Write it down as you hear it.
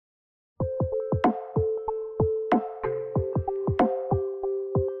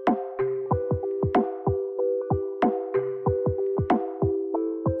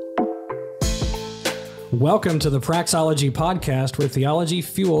Welcome to the Praxology podcast, where theology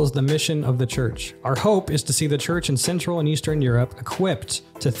fuels the mission of the church. Our hope is to see the church in Central and Eastern Europe equipped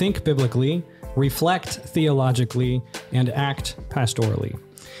to think biblically, reflect theologically, and act pastorally.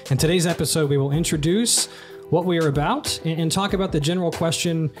 In today's episode, we will introduce what we are about and talk about the general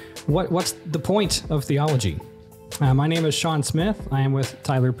question, what's the point of theology? My name is Sean Smith. I am with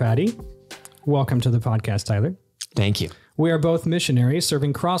Tyler Patty. Welcome to the podcast, Tyler. Thank you. We are both missionaries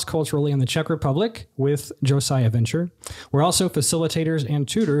serving cross-culturally in the Czech Republic with Josiah Venture. We're also facilitators and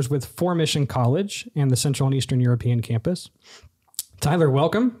tutors with ForMission College and the Central and Eastern European campus. Tyler,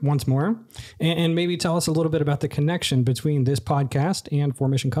 welcome once more. And maybe tell us a little bit about the connection between this podcast and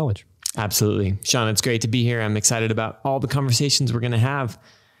ForMission College. Absolutely. Sean, it's great to be here. I'm excited about all the conversations we're going to have.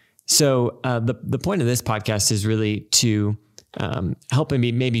 So the point of this podcast is really to helping me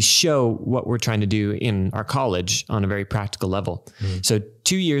maybe show what we're trying to do in our college on a very practical level. So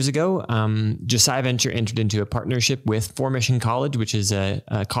 2 years ago, Josiah Venture entered into a partnership with ForMission College, which is a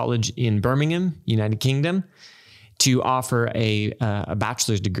college in Birmingham, United Kingdom, to offer a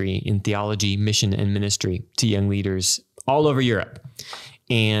bachelor's degree in theology, mission, and ministry to young leaders all over Europe.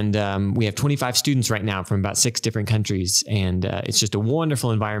 And we have 25 students right now from about 6 different countries. And it's just a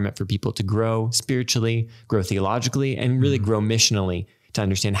wonderful environment for people to grow spiritually, grow theologically, and really grow missionally to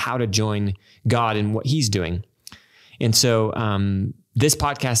understand how to join God in what he's doing. And so this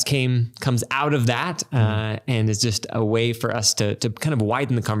podcast comes out of that and is just a way for us to kind of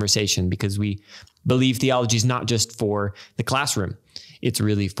widen the conversation, because we believe theology is not just for the classroom. It's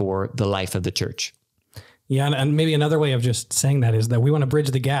really for the life of the church. Yeah, and maybe another way of just saying that is that we want to bridge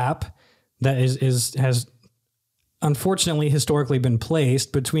the gap that has unfortunately historically been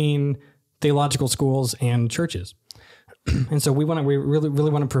placed between theological schools and churches. And so we really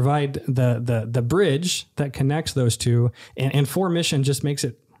want to provide the bridge that connects those two, and ForMission just makes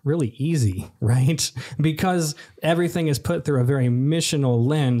it really easy, right? Because everything is put through a very missional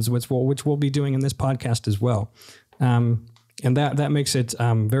lens, which we'll be doing in this podcast as well. And that makes it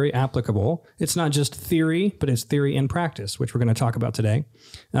very applicable. It's not just theory, but it's theory in practice, which we're going to talk about today.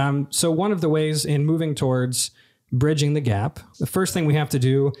 So one of the ways in moving towards bridging the gap, the first thing we have to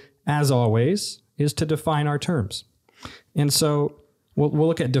do, as always, is to define our terms. And so we'll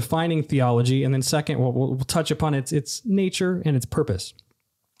look at defining theology, and then second, we'll touch upon its nature and its purpose.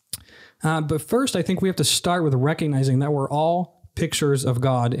 But first, I think we have to start with recognizing that we're all pictures of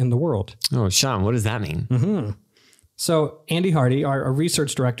God in the world. Oh, Sean, what does that mean? Mm-hmm. So Andy Hardy, our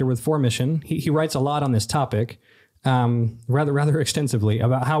research director with ForMission, he writes a lot on this topic, rather extensively,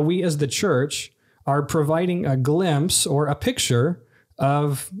 about how we as the church are providing a glimpse or a picture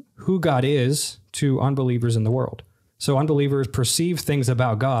of who God is to unbelievers in the world. So unbelievers perceive things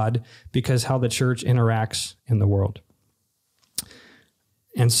about God because how the church interacts in the world.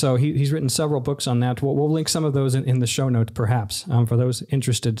 And so he's written several books on that. We'll link some of those in the show notes, perhaps, for those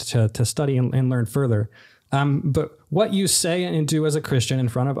interested to study and learn further. But what you say and do as a Christian in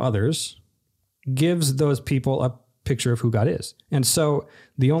front of others gives those people a picture of who God is. And so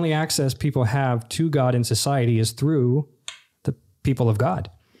the only access people have to God in society is through the people of God.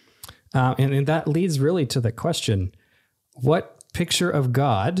 And that leads really to the question, what picture of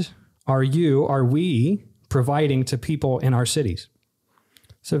God are we providing to people in our cities?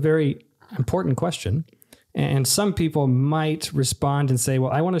 It's a very important question. And some people might respond and say,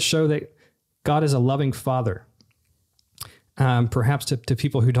 well, I want to show that God is a loving father, perhaps to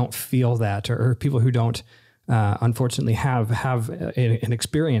people who don't feel that, or people who don't, unfortunately, have an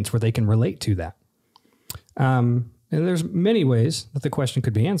experience where they can relate to that. And there's many ways that the question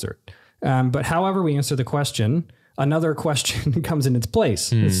could be answered. But however we answer the question, another question comes in its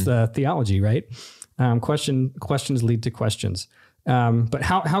place. It's the theology, right? Questions lead to questions. But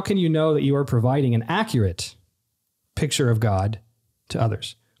how can you know that you are providing an accurate picture of God to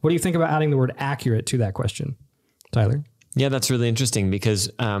others? What do you think about adding the word accurate to that question, Tyler? Yeah, that's really interesting, because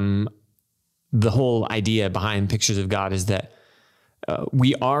the whole idea behind pictures of God is that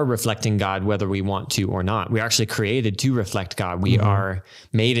we are reflecting God whether we want to or not. We're actually created to reflect God. We are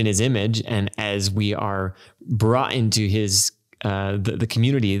made in his image, and as we are brought into his the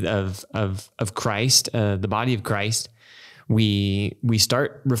community of Christ, the body of Christ, we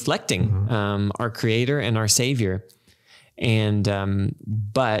start reflecting our Creator and our Savior. And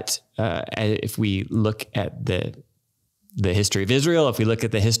but if we look at the history of Israel, if we look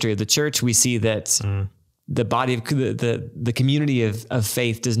at the history of the church, we see that the body of the community of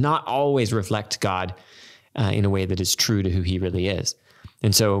faith does not always reflect God in a way that is true to who he really is.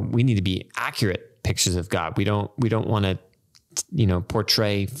 And so we need to be accurate pictures of God. We don't want to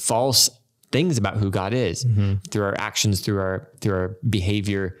portray false things about who God is through our actions, through our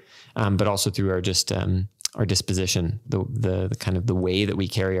behavior, but also through our disposition, the kind of the way that we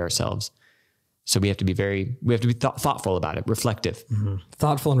carry ourselves. So we have to be thoughtful about it, reflective. Mm-hmm.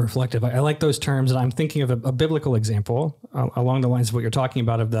 Thoughtful and reflective. I like those terms. And I'm thinking of a biblical example along the lines of what you're talking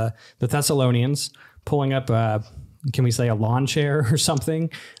about, of the Thessalonians pulling up, can we say a lawn chair or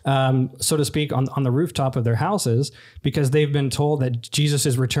something, so to speak, on the rooftop of their houses, because they've been told that Jesus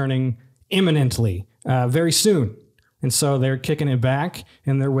is returning imminently, very soon. And so they're kicking it back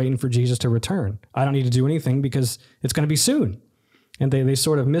and they're waiting for Jesus to return. I don't need to do anything because it's going to be soon. And they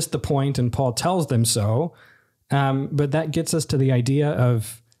sort of missed the point, and Paul tells them so. But that gets us to the idea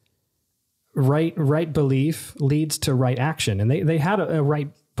of right belief leads to right action. And they had a right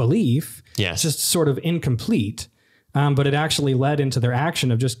belief, yes, just sort of incomplete. But it actually led into their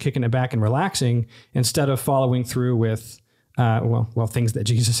action of just kicking it back and relaxing instead of following through with, things that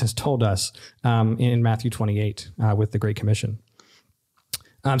Jesus has told us in Matthew 28 with the Great Commission.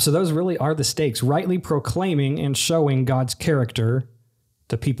 So those really are the stakes: rightly proclaiming and showing God's character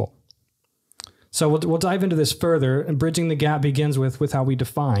to people. So we'll dive into this further, and bridging the gap begins with how we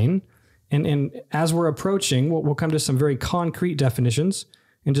define. And as we're approaching, we'll come to some very concrete definitions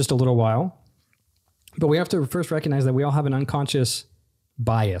in just a little while. But we have to first recognize that we all have an unconscious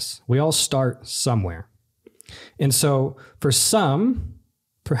bias. We all start somewhere. And so for some,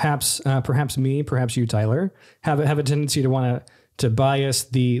 perhaps me, perhaps you, Tyler, have a tendency to want to bias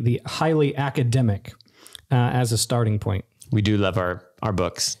the highly academic as a starting point. We do love our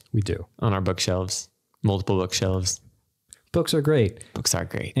books. We do. On our bookshelves, multiple bookshelves. Books are great. Books are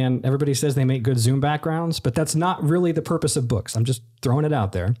great. And everybody says they make good Zoom backgrounds, but that's not really the purpose of books. I'm just throwing it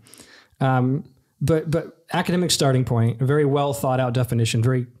out there. But academic starting point, a very well thought out definition,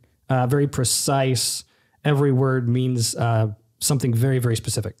 very precise. Every word means something very, very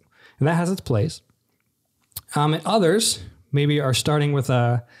specific. And that has its place. And others maybe are starting with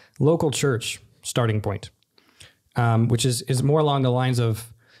a local church starting point, which is more along the lines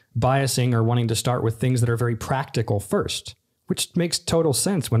of biasing or wanting to start with things that are very practical first, which makes total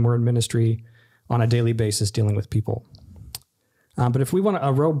sense when we're in ministry on a daily basis dealing with people. But if we want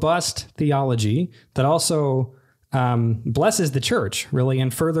a robust theology that also blesses the church, really,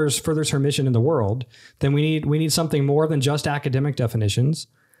 and furthers her mission in the world, then we need something more than just academic definitions,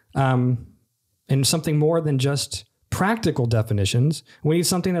 and something more than just practical definitions. We need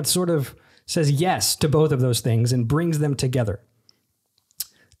something that sort of says yes to both of those things and brings them together.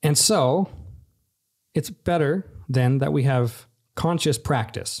 And so it's better then that we have conscious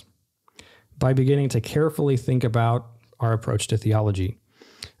practice by beginning to carefully think about our approach to theology.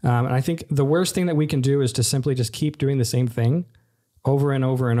 And I think the worst thing that we can do is to simply just keep doing the same thing over and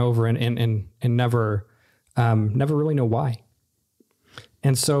over and over and never really know why.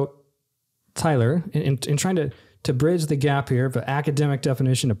 And so, Tyler, in trying to bridge the gap here of an academic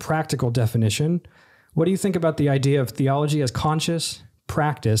definition, a practical definition, what do you think about the idea of theology as conscious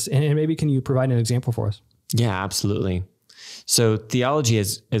practice? And maybe can you provide an example for us? Yeah, absolutely. So theology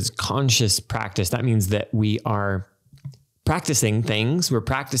as conscious practice, that means that we are practicing things. We're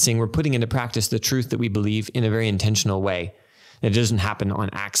putting into practice the truth that we believe in a very intentional way. It doesn't happen on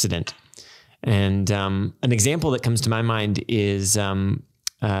accident. And an example that comes to my mind is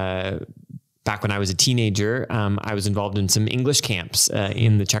back when I was a teenager, I was involved in some English camps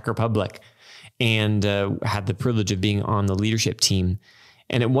in the Czech Republic, and had the privilege of being on the leadership team.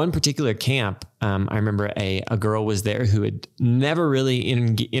 And at one particular camp, I remember a girl was there who had never really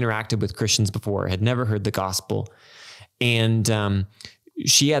interacted with Christians before, had never heard the gospel. And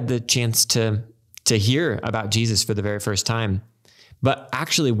she had the chance to hear about Jesus for the very first time. But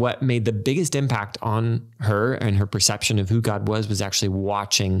actually what made the biggest impact on her and her perception of who God was actually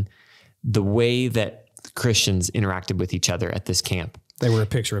watching the way that Christians interacted with each other at this camp. They were a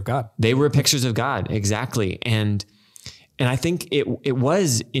picture of God. They were pictures of God, exactly. And I think it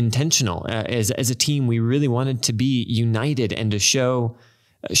was intentional. As a team, we really wanted to be united and to show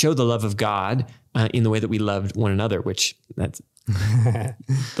the love of God in the way that we loved one another, which that's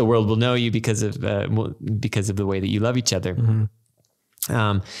the world will know you because of the way that you love each other. Mm-hmm.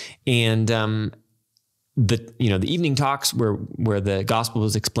 The evening talks where the gospel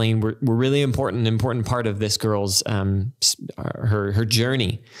was explained were really important part of this girl's her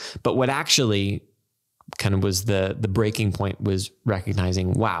journey. But what actually kind of was the breaking point was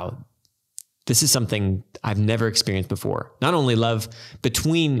recognizing, wow, this is something I've never experienced before. Not only love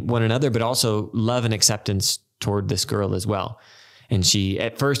between one another, but also love and acceptance toward this girl as well. And she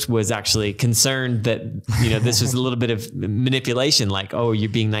at first was actually concerned that, this was a little bit of manipulation, like, oh, you're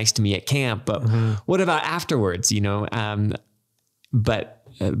being nice to me at camp, but what about afterwards, But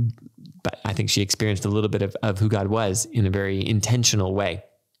I think she experienced a little bit of who God was in a very intentional way.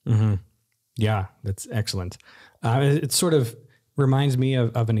 Mm-hmm. Yeah, that's excellent. It sort of reminds me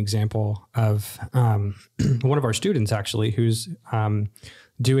of an example of one of our students actually, who's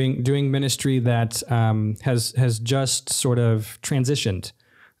doing ministry that has just sort of transitioned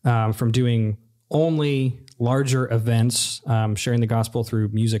from doing only larger events, sharing the gospel through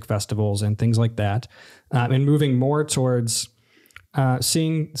music festivals and things like that, and moving more towards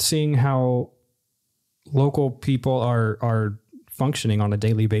seeing how local people are functioning on a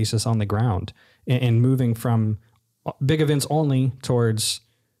daily basis on the ground, and moving from big events only towards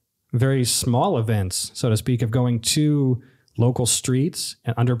very small events, so to speak, of going to local streets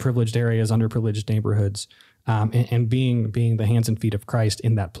and underprivileged areas, underprivileged neighborhoods, and being the hands and feet of Christ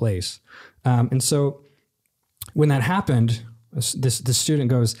in that place. And so when that happened, this student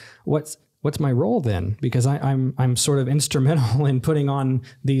goes, what's my role then? Because I'm sort of instrumental in putting on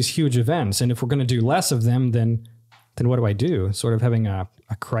these huge events. And if we're going to do less of them, then what do I do? Sort of having a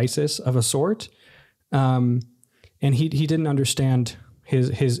crisis of a sort. And he didn't understand his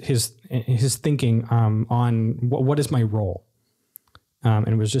thinking on what is my role,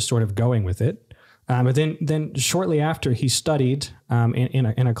 and was just sort of going with it. But then shortly after, he studied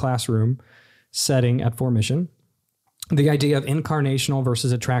in a classroom setting at ForMission the idea of incarnational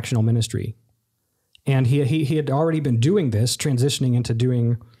versus attractional ministry, and he had already been doing this, transitioning into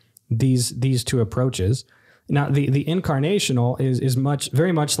doing these two approaches. Now the incarnational is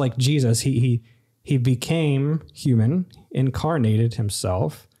very much like Jesus. He became human, incarnated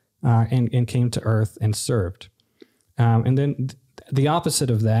himself, and came to earth and served. And then the opposite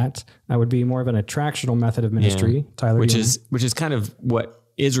of that would be more of an attractional method of ministry, yeah. Tyler. Which is kind of what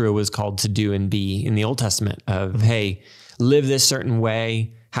Israel was called to do and be in the Old Testament of, mm-hmm. hey, live this certain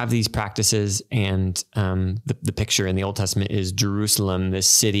way, have these practices. And the picture in the Old Testament is Jerusalem, this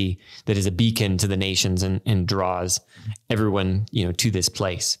city that is a beacon to the nations and draws everyone, to this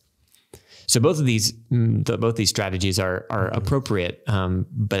place. So both of these strategies are mm-hmm. appropriate,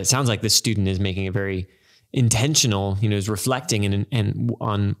 but it sounds like this student is making a very intentional, is reflecting and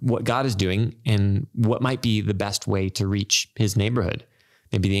on what God is doing and what might be the best way to reach his neighborhood.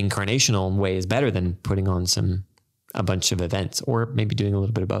 Maybe the incarnational way is better than putting on a bunch of events, or maybe doing a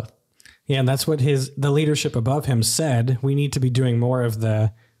little bit of both. Yeah, and that's what the leadership above him said. We need to be doing more of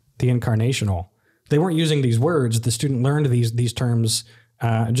the incarnational. They weren't using these words. The student learned these terms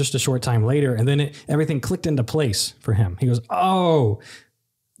just a short time later, and then everything clicked into place for him. He goes, "Oh,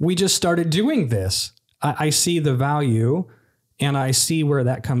 we just started doing this. I see the value, and I see where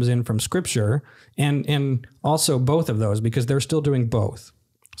that comes in from Scripture, and also both of those, because they're still doing both.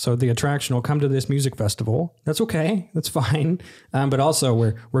 So the attractional, come to this music festival. That's okay. That's fine. But also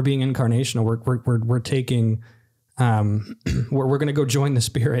we're being incarnational. We're taking, we're going to go join the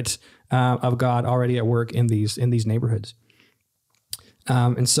Spirit of God already at work in these neighborhoods.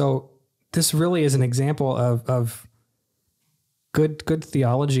 And so this really is an example of good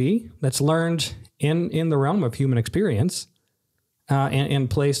theology that's learned in the realm of human experience, and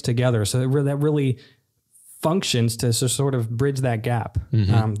placed together. So that really functions to sort of bridge that gap,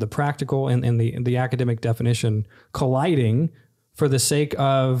 mm-hmm. The practical and the academic definition colliding for the sake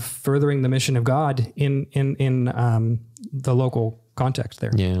of furthering the mission of God in the local context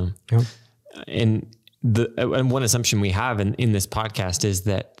there. Yeah. And one assumption we have in this podcast is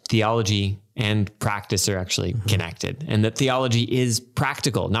that theology and practice are actually mm-hmm. connected, and that theology is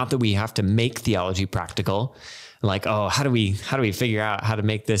practical. Not that we have to make theology practical, like, oh, how do we figure out how to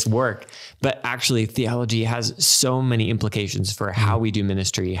make this work? But actually theology has so many implications for how we do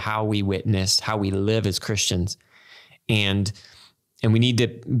ministry, how we witness, how we live as Christians. And we need to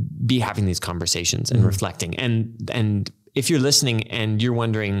be having these conversations and mm-hmm. reflecting. And if you're listening and you're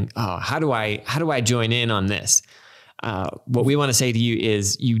wondering, oh, how do I join in on this? What we want to say to you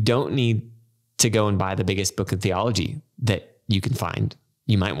is, you don't need to go and buy the biggest book of theology that you can find.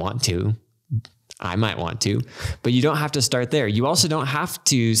 You might want to. I might want to, but you don't have to start there. You also don't have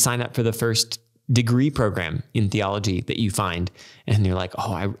to sign up for the first degree program in theology that you find. And you're like,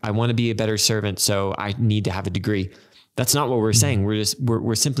 oh, I want to be a better servant, so I need to have a degree. That's not what we're saying.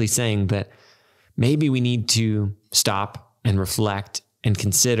 We're simply saying that maybe we need to stop and reflect and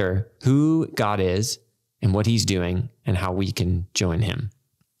consider who God is and what he's doing and how we can join him.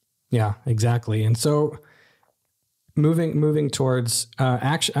 Yeah, exactly. And so moving towards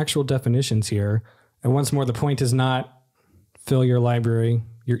actual definitions here. And once more, the point is not fill your library.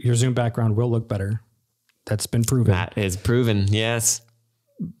 Your Zoom background will look better. That's been proven. That is proven. Yes.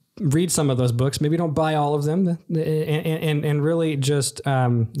 Read some of those books. Maybe don't buy all of them. And really just,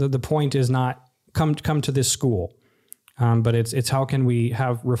 the point is not come to this school. But it's how can we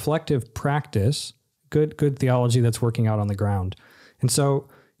have reflective practice, good theology that's working out on the ground. And so,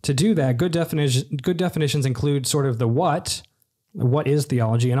 to do that, good definitions include sort of the what is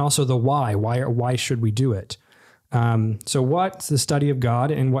theology, and also the why. Why should we do it? So what's the study of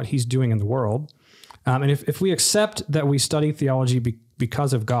God and what he's doing in the world? And if we accept that we study theology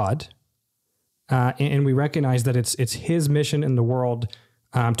because of God, and we recognize that it's his mission in the world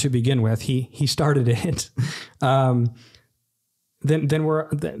to begin with, he started it, then we're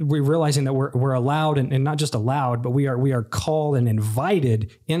realizing that we're allowed, and not just allowed, but we are called and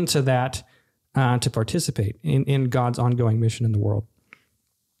invited into that to participate in God's ongoing mission in the world.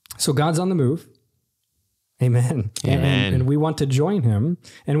 So God's on the move. Amen. And we want to join him,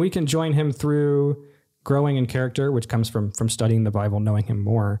 and we can join him through growing in character, which comes from studying the Bible, knowing him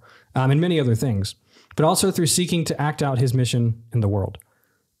more, and many other things, but also through seeking to act out his mission in the world.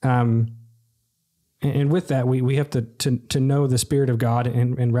 And with that, we have to know the Spirit of God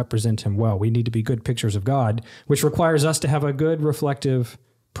and represent him well. We need to be good pictures of God, which requires us to have a good reflective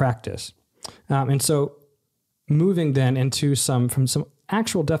practice. And so moving then into some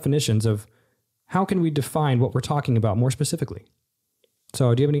actual definitions of how can we define what we're talking about more specifically?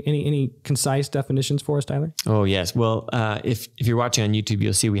 So do you have any concise definitions for us, Tyler? Oh, yes. Well, if you're watching on YouTube,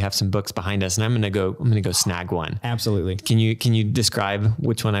 you'll see we have some books behind us, and I'm going to go snag one. Absolutely. Can you describe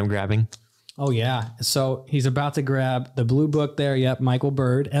which one I'm grabbing? Oh, yeah. So he's about to grab the blue book there. Yep. Michael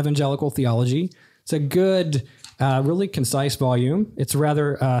Bird, Evangelical Theology. It's a good, really concise volume. It's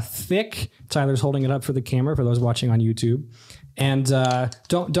rather thick. Tyler's holding it up for the camera for those watching on YouTube. And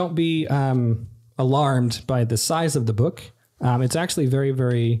don't be alarmed by the size of the book. It's actually very,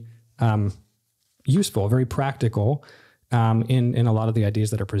 very useful, very practical in a lot of the ideas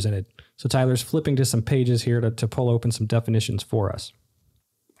that are presented. So Tyler's flipping to some pages here to pull open some definitions for us.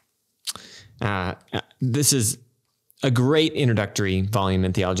 This is a great introductory volume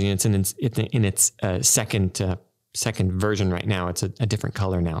in theology, and it's in its second version right now. It's a different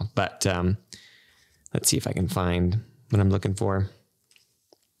color now, but let's see if I can find what I'm looking for.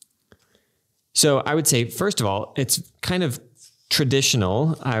 So I would say, first of all, it's kind of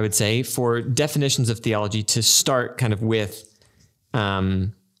traditional, I would say, for definitions of theology to start kind of with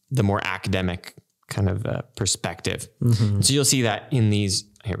the more academic kind of perspective. Mm-hmm. So you'll see that in these.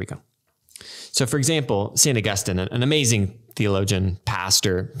 Here we go. So, for example, St. Augustine, an amazing theologian,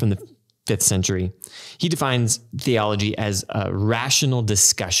 pastor from the 5th century, he defines theology as a rational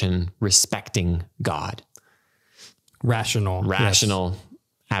discussion respecting God. Rational. Yes.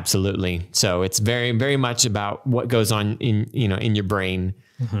 Absolutely. So it's very, very much about what goes on in your brain,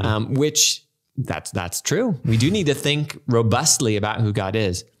 mm-hmm. Which that's true. We do need to think robustly about who God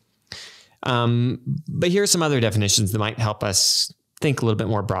is. But here are some other definitions that might help us think a little bit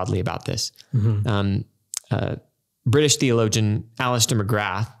more broadly about this. Mm-hmm. British theologian Alistair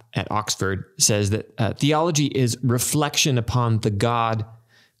McGrath at Oxford says that theology is reflection upon the God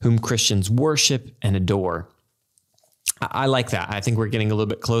whom Christians worship and adore. I like that. I think we're getting a little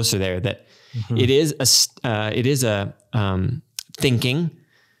bit closer there, that mm-hmm. it is a thinking,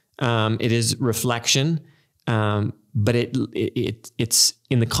 it is reflection, but it's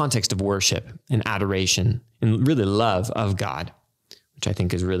in the context of worship and adoration and really love of God, which I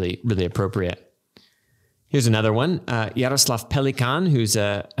think is really, really appropriate. Here's another one. Jaroslav Pelikan, who's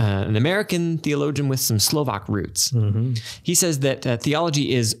an American theologian with some Slovak roots. Mm-hmm. He says that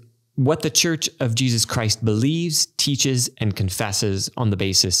theology is what the Church of Jesus Christ believes, teaches, and confesses on the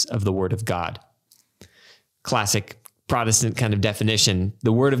basis of the Word of God. Classic Protestant kind of definition.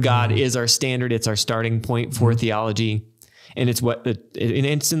 The Word of God is our standard. It's our starting point for theology. And it's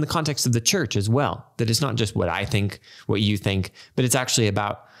it's in the context of the church as well, that it's not just what I think, what you think, but it's actually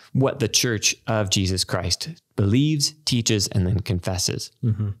about what the Church of Jesus Christ believes, teaches, and then confesses.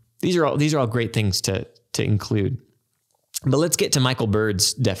 Mm-hmm. These are all great things to include. But let's get to Michael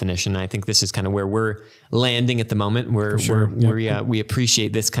Bird's definition. I think this is kind of where we're landing at the moment, where we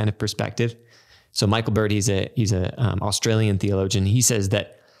appreciate this kind of perspective. So Michael Bird, he's a Australian theologian. He says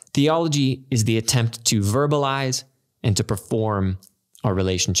that theology is the attempt to verbalize and to perform our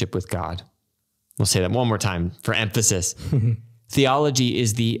relationship with God. We'll say that one more time for emphasis. Theology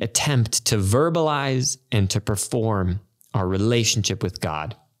is the attempt to verbalize and to perform our relationship with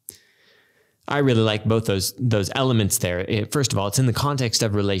God. I really like both those elements there. First of all, it's in the context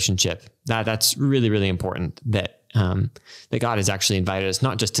of relationship. That's really, really important, that God has actually invited us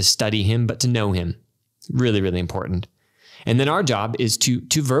not just to study him, but to know him. Really, really important. And then our job is to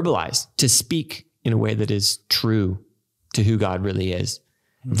verbalize, to speak in a way that is true to who God really is.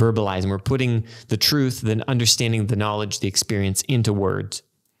 Mm-hmm. Verbalizing, we're putting the truth, the understanding, the knowledge, the experience into words,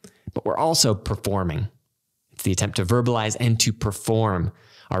 but we're also performing. It's the attempt to verbalize and to perform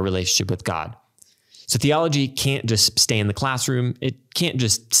our relationship with God. So theology can't just stay in the classroom. It can't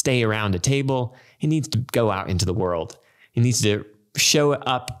just stay around a table. It needs to go out into the world. It needs to show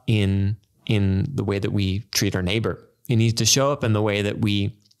up in the way that we treat our neighbor. It needs to show up in the way that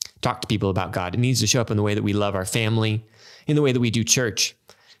we talk to people about God. It needs to show up in the way that we love our family, in the way that we do church.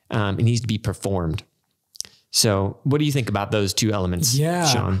 It needs to be performed. So what do you think about those two elements,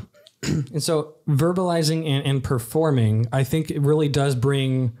 Sean? And so verbalizing and performing, I think it really does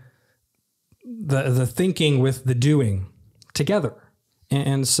bring the thinking with the doing together.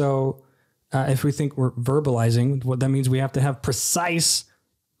 And so if we think we're verbalizing, what that means, we have to have precise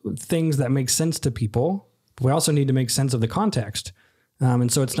things that make sense to people. But we also need to make sense of the context.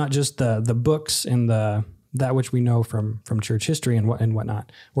 And so it's not just the books and that which we know from church history and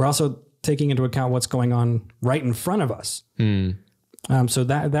whatnot. We're also taking into account what's going on right in front of us. So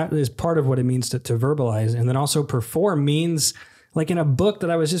that is part of what it means to verbalize. And then also perform means, like in a book that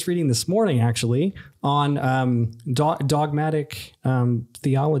I was just reading this morning, actually, on dogmatic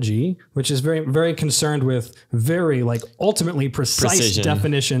theology, which is very, very concerned with very ultimately precise Precision.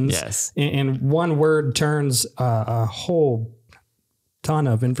 Definitions. Yes. And one word turns a whole ton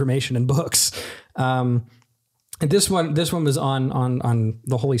of information in books. And this one was on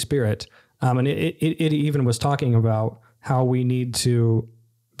the Holy Spirit. And it even was talking about how we need to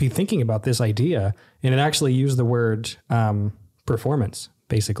be thinking about this idea. And it actually used the word performance,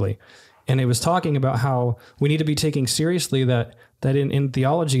 basically. And it was talking about how we need to be taking seriously that in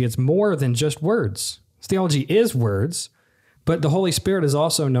theology, it's more than just words. Theology is words, but the Holy Spirit is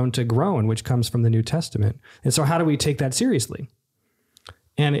also known to groan, which comes from the New Testament. And so how do we take that seriously?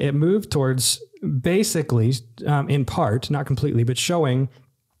 And it moved towards basically, in part, not completely, but showing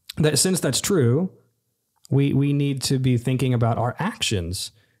that since that's true, we need to be thinking about our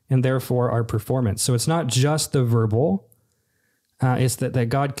actions and therefore our performance. So it's not just the verbal, it's that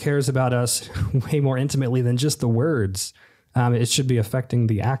God cares about us way more intimately than just the words. It should be affecting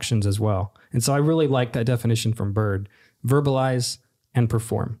the actions as well. And so I really like that definition from Bird: verbalize and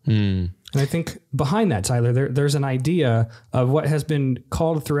perform. And I think behind that, Tyler, there's an idea of what has been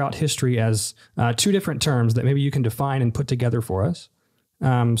called throughout history as two different terms that maybe you can define and put together for us.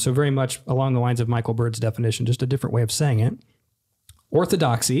 So very much along the lines of Michael Bird's definition, just a different way of saying it: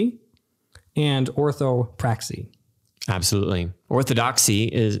 orthodoxy and orthopraxy. Absolutely. Orthodoxy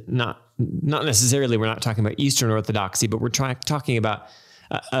is not necessarily, we're not talking about Eastern Orthodoxy, but we're talking about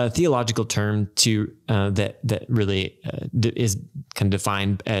a theological term that really is kind of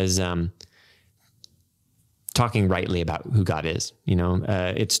defined as talking rightly about who God is.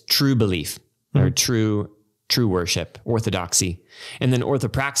 It's true belief or true worship, orthodoxy. And then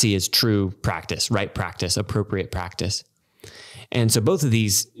orthopraxy is true practice, right practice, appropriate practice. And so both of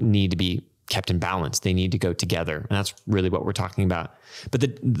these need to be kept in balance. They need to go together. And that's really what we're talking about. But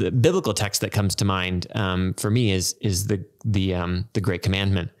the biblical text that comes to mind for me is the great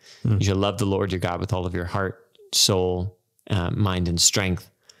commandment. You shall love the Lord your God with all of your heart, soul, mind, and strength.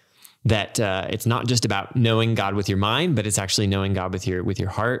 That it's not just about knowing God with your mind, but it's actually knowing God with your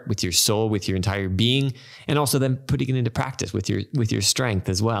heart, with your soul, with your entire being, and also then putting it into practice with your strength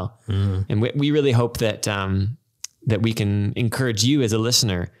as well. And we really hope that that we can encourage you as a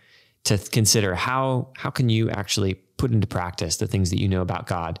listener to consider how can you actually put into practice the things that you know about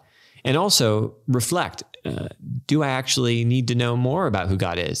God, and also reflect: do I actually need to know more about who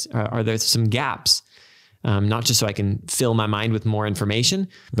God is? Are there some gaps? Not just so I can fill my mind with more information,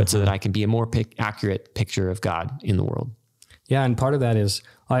 but so that I can be a more accurate picture of God in the world. Yeah, and part of that is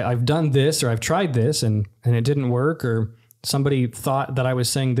I've done this, or I've tried this and it didn't work, or somebody thought that I was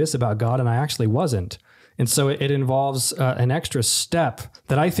saying this about God and I actually wasn't. And so it involves an extra step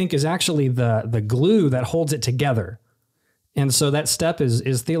that I think is actually the glue that holds it together. And so that step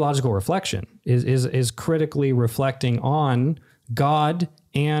is theological reflection, is critically reflecting on God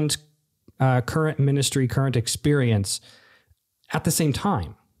and current ministry, current experience at the same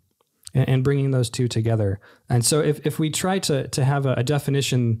time, and bringing those two together. And so if we try to have a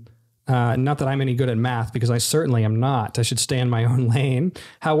definition, not that I'm any good at math, because I certainly am not, I should stay in my own lane.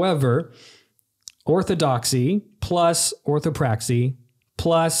 However, orthodoxy plus orthopraxy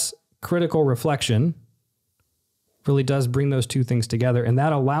plus critical reflection really does bring those two things together. And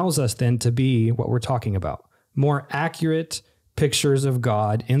that allows us then to be what we're talking about: more accurate pictures of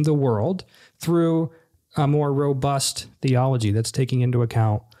God in the world through a more robust theology that's taking into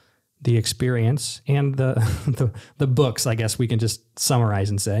account the experience and the books, I guess we can just summarize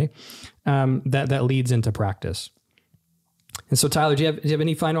and say, that leads into practice. And so, Tyler, do you have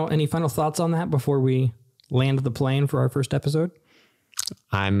any final thoughts on that before we land the plane for our first episode?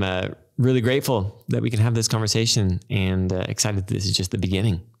 I'm really grateful that we can have this conversation, and excited that this is just the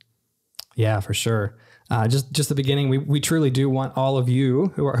beginning. Yeah, for sure. Just the beginning. We truly do want all of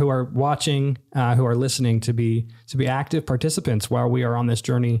you who are watching, who are listening, to be active participants while we are on this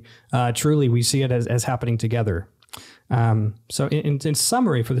journey. Truly, we see it as happening together. So, in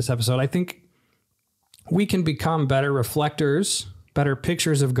summary for this episode, I think we can become better reflectors, better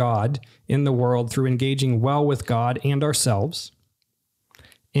pictures of God in the world through engaging well with God and ourselves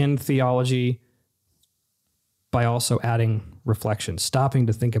in theology, by also adding reflection, stopping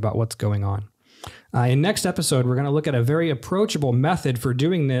to think about what's going on. In next episode, we're going to look at a very approachable method for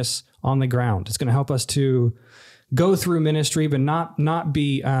doing this on the ground. It's going to help us to go through ministry, but not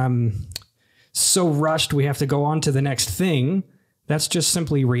be so rushed we have to go on to the next thing. That's just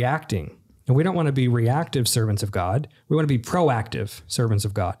simply reacting. And we don't want to be reactive servants of God. We want to be proactive servants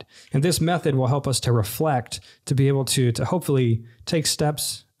of God. And this method will help us to reflect, to be able to hopefully take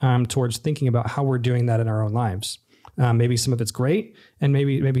steps towards thinking about how we're doing that in our own lives. Maybe some of it's great, and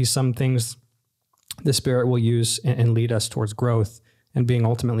maybe some things the Spirit will use and lead us towards growth and being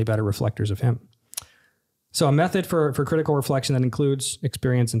ultimately better reflectors of Him. So a method for critical reflection that includes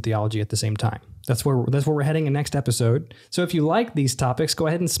experience and theology at the same time. That's where we're heading in next episode. So if you like these topics, go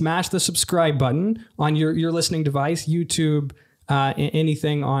ahead and smash the subscribe button on your listening device, YouTube,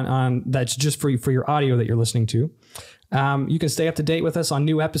 anything on that's just for your audio that you're listening to. You can stay up to date with us on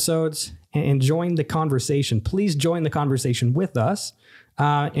new episodes and join the conversation. Please join the conversation with us.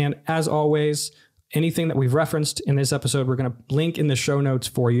 And as always, anything that we've referenced in this episode, we're going to link in the show notes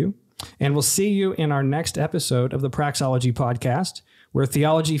for you. And we'll see you in our next episode of the Praxology podcast, where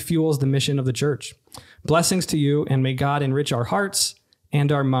theology fuels the mission of the church. Blessings to you, and may God enrich our hearts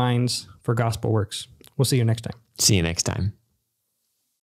and our minds for gospel works. We'll see you next time. See you next time.